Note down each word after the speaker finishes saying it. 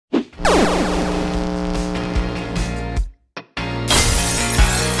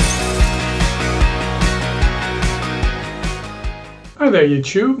Hi there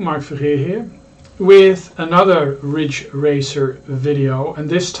YouTube, Mark Vergeer here with another Ridge Racer video, and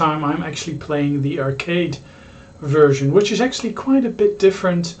this time I'm actually playing the arcade version, which is actually quite a bit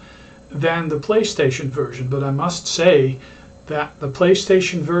different than the PlayStation version, but I must say that the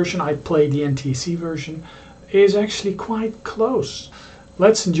PlayStation version, I played the NTSC version, is actually quite close.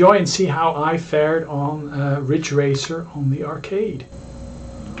 Let's enjoy and see how I fared on Ridge Racer on the arcade.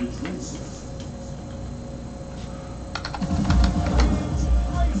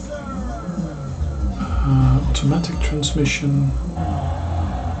 Automatic transmission.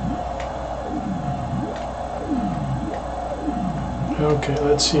 Okay,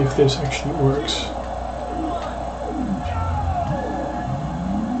 let's see if this actually works.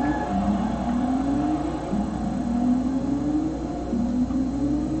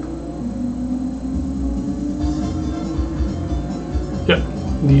 Yeah,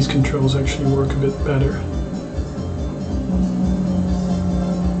 these controls actually work a bit better.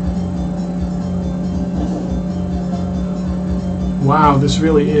 Wow, this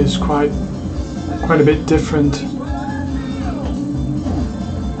really is quite a bit different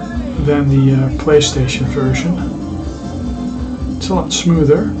than the PlayStation version. It's a lot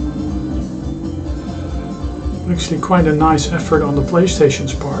smoother. Actually quite a nice effort on the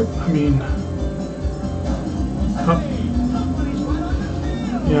PlayStation's part. I mean,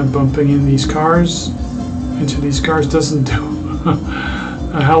 yeah, bumping into these cars doesn't do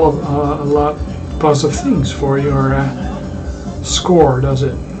a hell of a lot of positive things for your score, does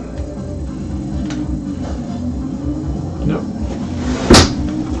it? No.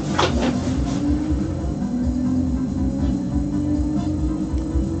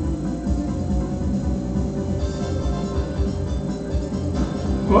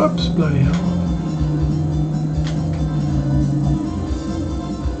 Whoops, bloody hell.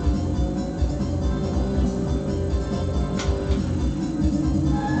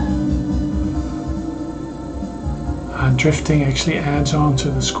 Drifting actually adds on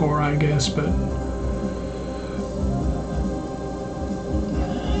to the score, I guess, but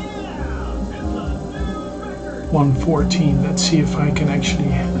 $114. Let's see if I can actually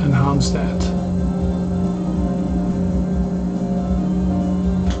enhance that.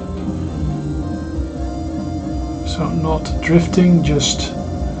 So not drifting, just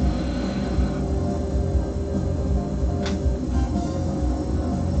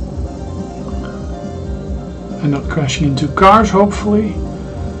and not crashing into cars, hopefully.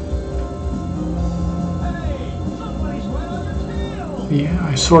 Yeah,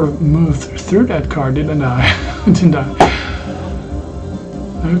 I sort of moved through that car, didn't I? Didn't I?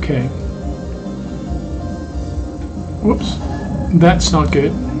 Okay. Whoops. That's not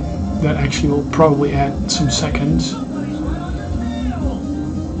good. That actually will probably add some seconds.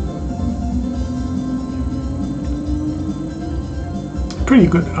 Pretty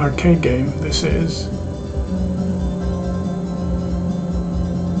good arcade game, this is.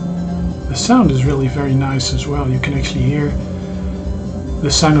 The sound is really very nice as well. You can actually hear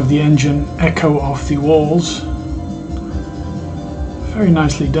the sound of the engine echo off the walls. Very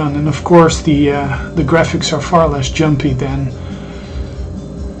nicely done, and of course the graphics are far less jumpy than.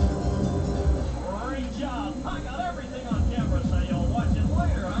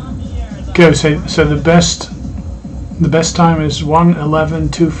 Okay, so the best time is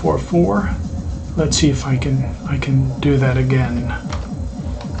 1:11.244. Let's see if I can do that again.